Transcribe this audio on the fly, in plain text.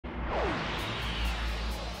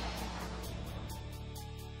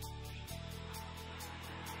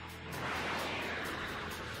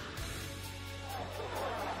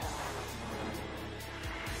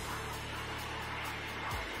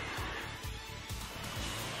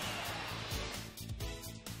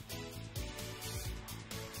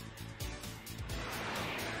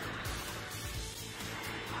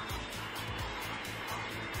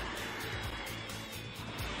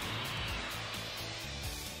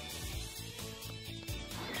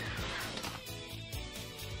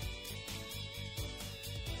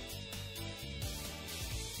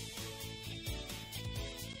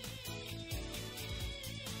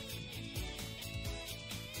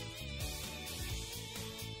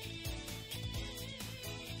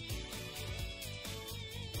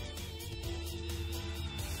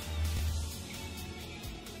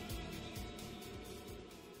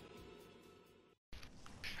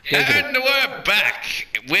And we're back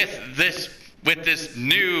with this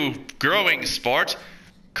new growing sport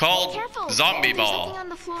called zombie ball. Something on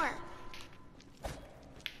the floor.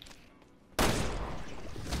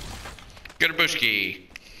 Gadabushki.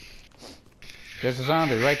 There's a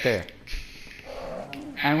zombie right there.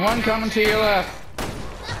 And one coming to your left.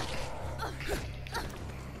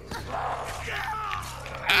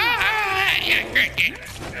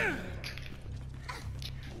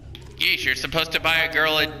 Yeesh, you're supposed to buy a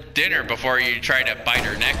girl a dinner before you try to bite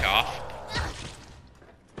her neck off.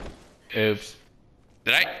 Oops.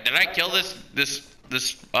 Did I kill this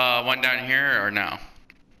one down here or no?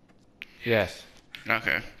 Yes.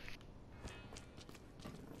 Okay.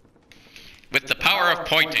 With the power of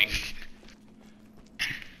pointing.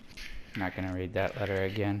 Not gonna read that letter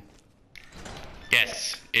again.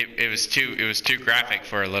 Yes, it was too graphic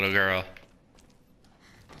for a little girl.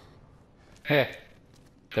 Hey,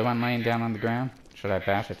 the one laying down on the ground. Should I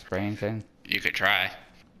bash its brains in? You could try.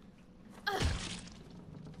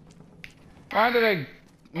 Why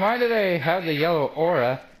do they have the yellow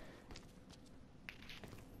aura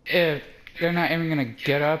if they're not even gonna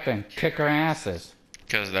get up and kick our asses?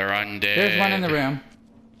 Because they're undead. There's one in the room.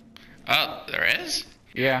 Oh, there is?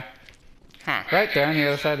 Yeah. Huh. Right there on the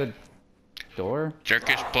other side of the door.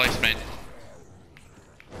 Jerkish placement.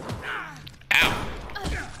 Ow.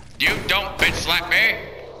 You don't bitch slap me.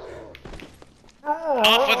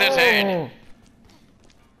 Off with his head.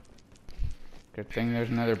 Good thing there's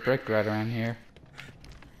another brick right around here.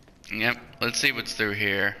 Yep. Let's see what's through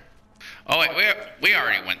here. Oh wait, we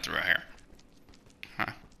already went through here.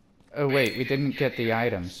 Huh. Oh wait, we didn't get the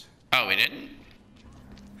items. Oh, we didn't?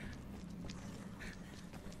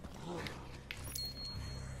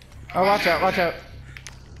 Oh, watch out, watch out.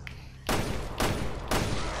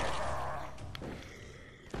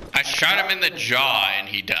 I shot him in the jaw and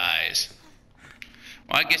he dies.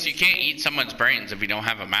 Well, I guess you can't eat someone's brains if you don't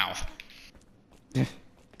have a mouth.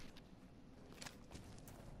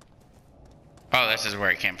 Oh, this is where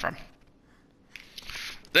he came from.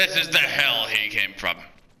 This is the hell he came from.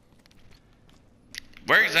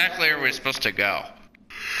 Where exactly are we supposed to go?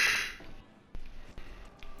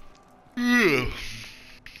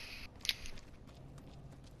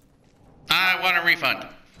 I want a refund.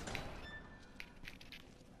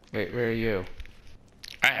 Wait, where are you?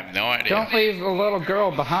 I have no idea. Don't leave the little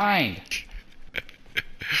girl behind.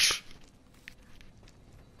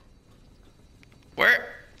 Where?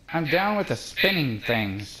 I'm down with the spinning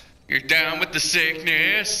things. You're down with the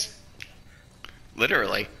sickness?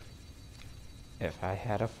 Literally. If I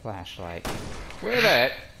had a flashlight. Where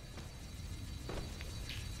that?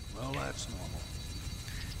 Well, that's normal.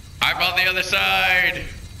 I'm on the other side.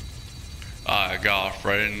 I got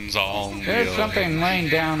friends on There's the something laying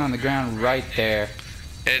down on the ground right there.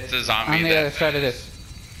 It's a zombie. On the other side of this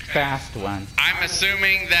fast one. I'm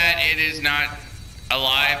assuming that it is not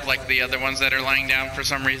alive like the other ones that are lying down for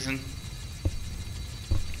some reason.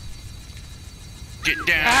 Get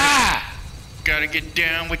down. Ah! Gotta get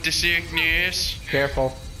down with the sickness.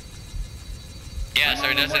 Careful. Yeah, so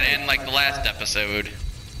it doesn't end like the last episode.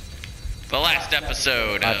 The last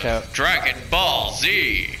episode Watch of out. Dragon Ball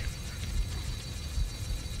Z.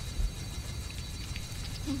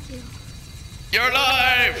 Thank you. You're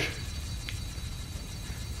alive!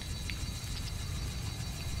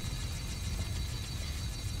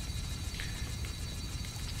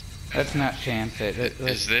 Let's not chance it.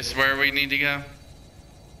 Is this where we need to go?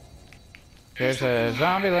 There's a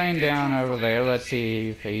zombie laying down over there. Let's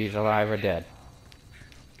see if he's alive or dead.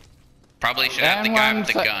 Probably should have the guy with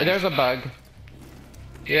the one gun. There's a bug.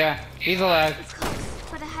 Yeah, he's alive. It's close,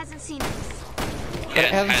 but it hasn't seen us. It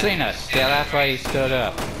hasn't seen us. Yeah, that's why he stood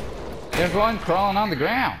up. There's one crawling on the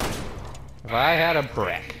ground. If I had a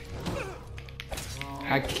brick,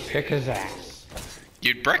 I'd kick his ass.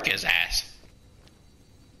 You'd brick his ass.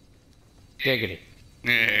 Giggity.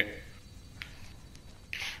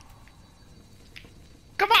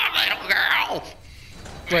 Come on, little girl.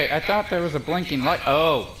 Wait, I thought there was a blinking light.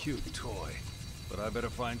 Oh. Cute toy, but I better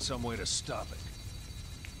find some way to stop it.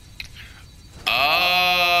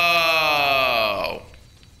 Oh.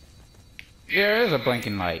 There is a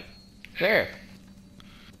blinking light. There.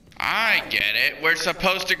 I get it. We're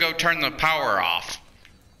supposed to go turn the power off.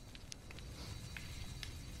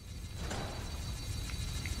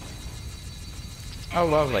 Oh,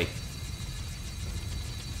 lovely.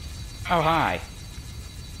 Oh, hi.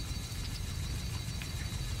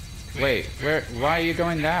 Wait, why are you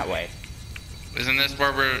going that way? Isn't this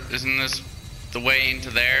the way into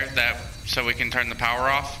there so we can turn the power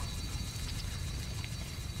off?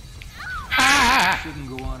 Ah! Shouldn't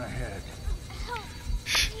go on ahead.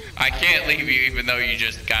 I can't leave you even though you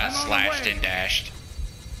just got slashed and dashed.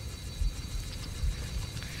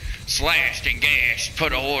 Slashed and gashed,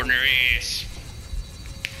 put a hole in your ass.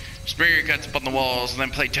 Smear your guts up on the walls and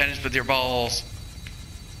then play tennis with your balls.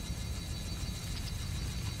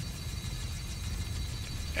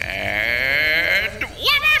 And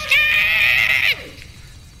Webskin!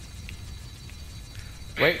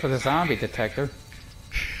 Wait for the zombie detector.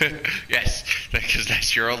 Yes, because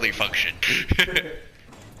that's your only function.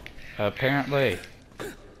 Apparently.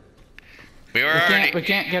 We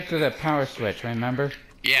can't get to the power switch, remember?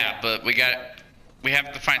 Yeah, but we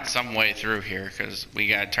have to find some way through here because we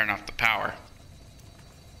gotta turn off the power.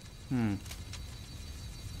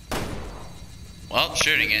 Well,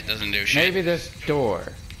 shooting it doesn't do shit. Maybe this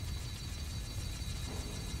door.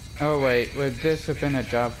 Oh wait, would this have been a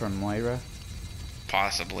job for Moira?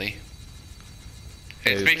 Possibly.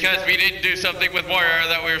 It's because we didn't do something with Moira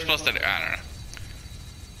that we were supposed to do. I don't know.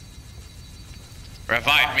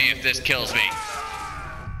 Revive me if this kills me.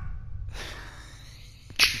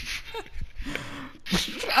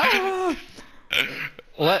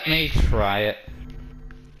 Let me try it.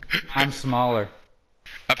 I'm smaller.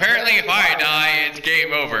 Apparently if I die, it's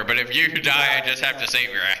game over, but if you die, I just have to save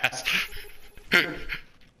your ass.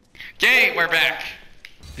 Yay, we're back.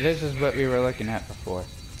 This is what we were looking at before.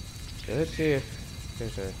 So let's see if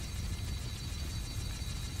there's a...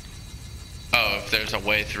 Oh, if there's a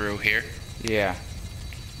way through here? Yeah.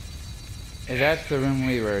 That's the room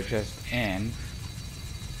we were just in.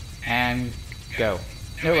 And go.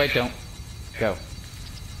 No, wait, don't. Go.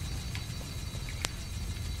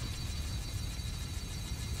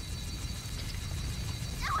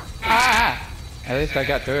 Ah! At least I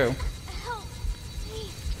got through. Help me.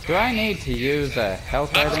 Do I need to use a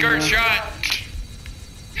health item Upskirt now? shot!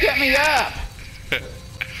 Get me up!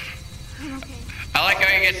 I'm okay. I like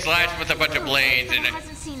how you get slashed with a bunch of blades But and it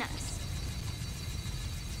hasn't seen us.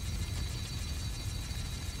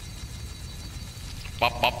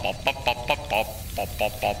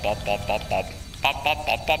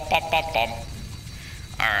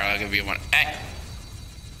 Alright, I'll give you one. Hey!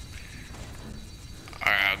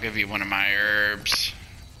 Alright, I'll give you one of my herbs.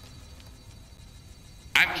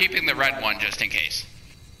 I'm keeping the red one just in case.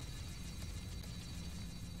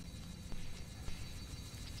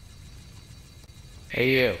 Hey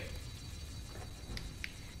you.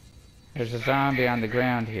 There's a zombie on the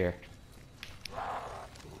ground here.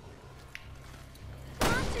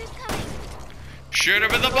 Monster's coming. Shoot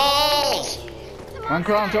him in the balls! One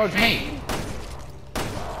crawling towards me.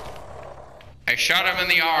 I shot him in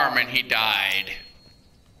the arm and he died.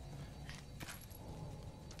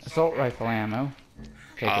 Assault rifle ammo.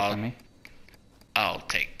 Take it from me. I'll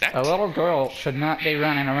take that. A little girl should not be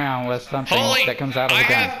running around with something Holy, that comes out of I a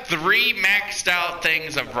gun. have 3 maxed out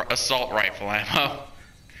things of assault rifle ammo.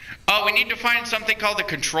 Oh, we need to find something called the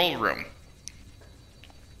control room.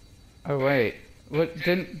 Oh wait,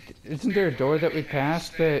 isn't there a door that we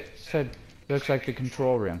passed that said looks like the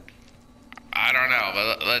control room? I don't know,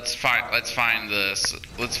 but let's find this.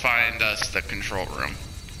 Let's find us the control room.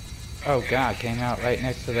 Oh god, came out right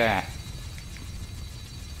next to that.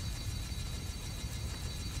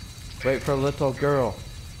 Wait for a little girl.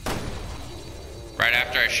 Right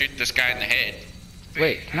after I shoot this guy in the head.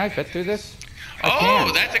 Wait, can I fit through this? I Oh,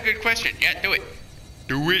 can. that's a good question. Yeah, do it.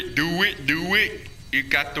 Do it, do it, do it. You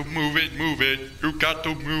got to move it, move it. You got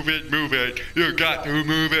to move it, move it. You got to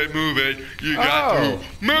move it, move it. You got to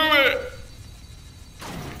move it.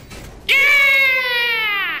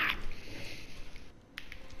 Yeah!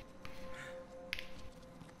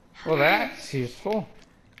 Well, that's useful.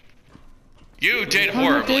 You did How'd you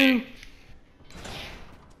horribly. do?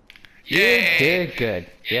 You did good.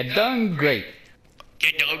 You done great.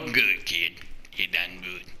 You done good, kid. You done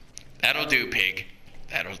good. That'll do, pig.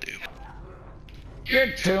 That'll do.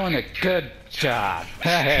 You're doing a good job.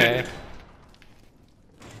 Hi.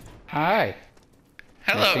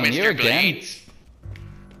 Hello, Missing you Mr. again. Blades.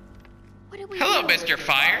 What do we Hello, do? Mr.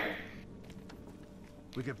 Fire.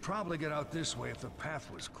 We could probably get out this way if the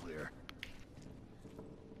path was clear.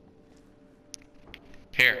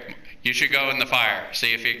 Here, you should go in the fire.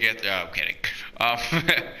 See if you get. Oh, I'm kidding.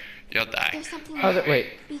 You'll die. There's something Oh, there. wait.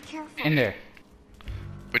 Be careful. In there.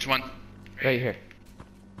 Which one? Right here.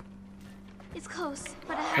 It's close,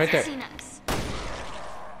 but it Right hasn't there. seen us.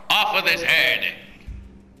 Off with his head.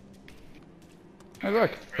 Oh,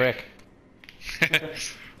 look. Brick.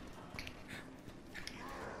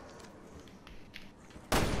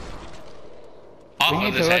 Off We with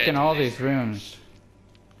need to his look head. in all these rooms.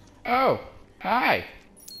 Oh, hi.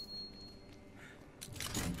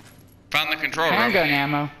 Found the control room. Handgun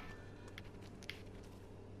ammo.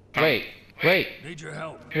 Wait, Wait, Need your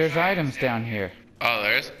help. there's items down here. Oh,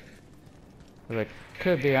 there's? There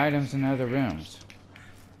could be items in other rooms.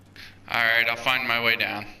 Alright, I'll find my way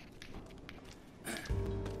down.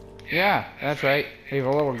 Yeah, that's right. Leave a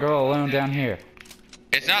little girl alone down here.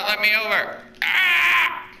 It's not letting me over!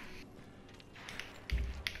 Ah!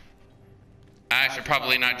 I should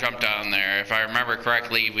probably not jump down there. If I remember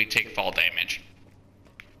correctly, we take fall damage.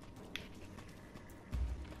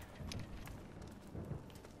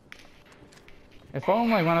 If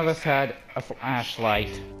only one of us had a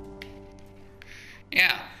flashlight.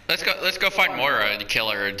 Yeah, let's go find Moira and kill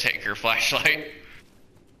her and take her flashlight.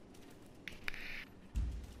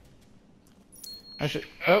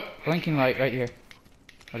 Oh, blinking light right here.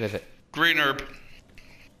 What is it? Green herb.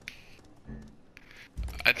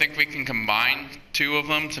 I think we can combine two of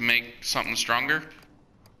them to make something stronger.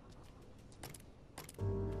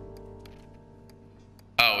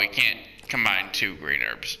 Oh, we can't combine two green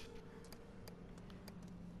herbs.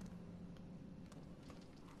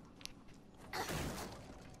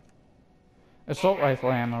 Assault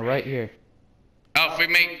rifle ammo right here. Oh,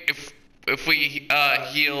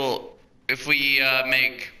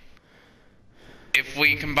 if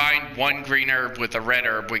we combine one green herb with a red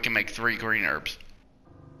herb, we can make 3 green herbs.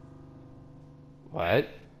 What?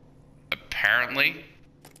 Apparently.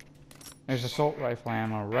 There's assault rifle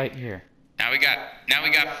ammo right here. Now we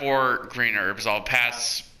got 4 green herbs. I'll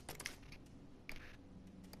pass.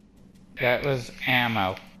 That was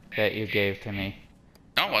ammo that you gave to me.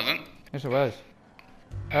 No, it wasn't. Yes, it was.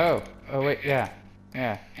 Oh wait, yeah,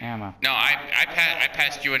 ammo. No, I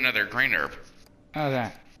passed you another green herb. Oh,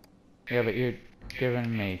 that. Yeah, but you're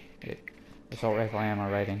giving me assault rifle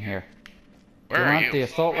ammo right in here. Where you are want you? the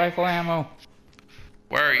assault rifle ammo?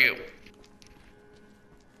 Where are you?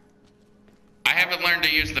 I haven't learned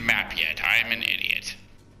to use the map yet. I am an idiot.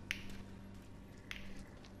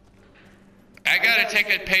 I gotta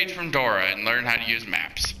take a page from Dora and learn how to use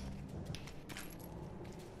maps.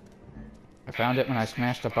 I found it when I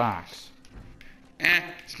smashed a box.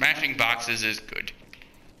 Smashing boxes is good.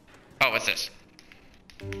 Oh, what's this?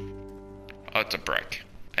 Oh, it's a brick.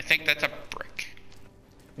 I think that's a brick.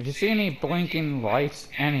 If you see any blinking lights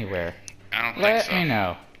anywhere, I don't think let so. me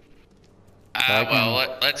know.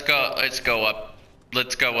 Well, let's go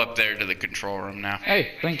up there to the control room now.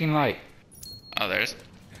 Hey, blinking light. Oh, there's.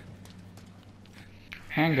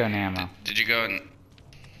 Handgun ammo. Did you go in?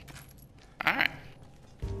 Alright.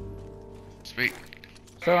 Sweet.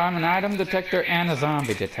 So I'm an item detector and a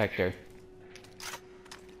zombie detector.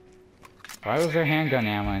 Why was there handgun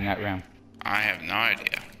ammo in that room? I have no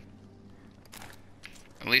idea.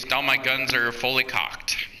 At least all my guns are fully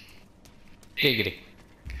cocked. Giggity.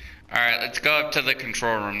 Alright, let's go up to the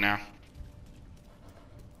control room now.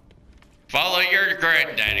 Follow your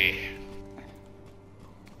granddaddy.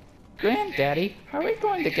 Granddaddy, are we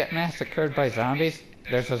going to get massacred by zombies?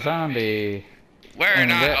 There's a zombie. We're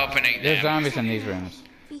not opening There's them. zombies in these rooms.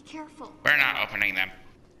 Be careful. We're not opening them.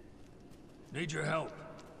 Need your help.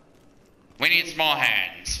 We need small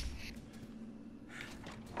hands.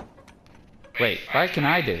 Wait, why can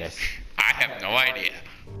I do this? I have no idea.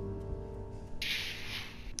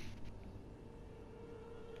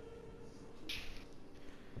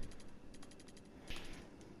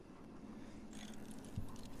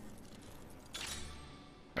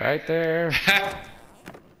 Right there.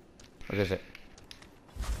 What is it?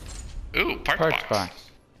 Ooh, parts Parts box.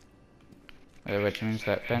 box. Which means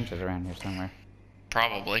that bench is around here somewhere.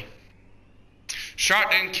 Probably.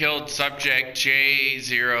 Shot and killed subject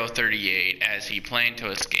J038 as he planned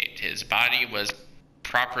to escape. His body was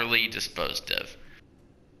properly disposed of.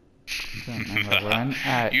 Number 1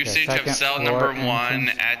 at Usage the of second cell floor number 1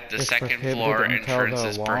 entrance at the is second prohibited floor until entrance the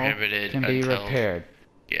is wall prohibited can be until... repaired.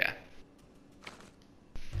 Yeah.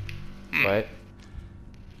 What?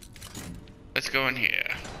 Let's go in here.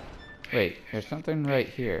 Wait, there's something right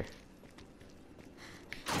here.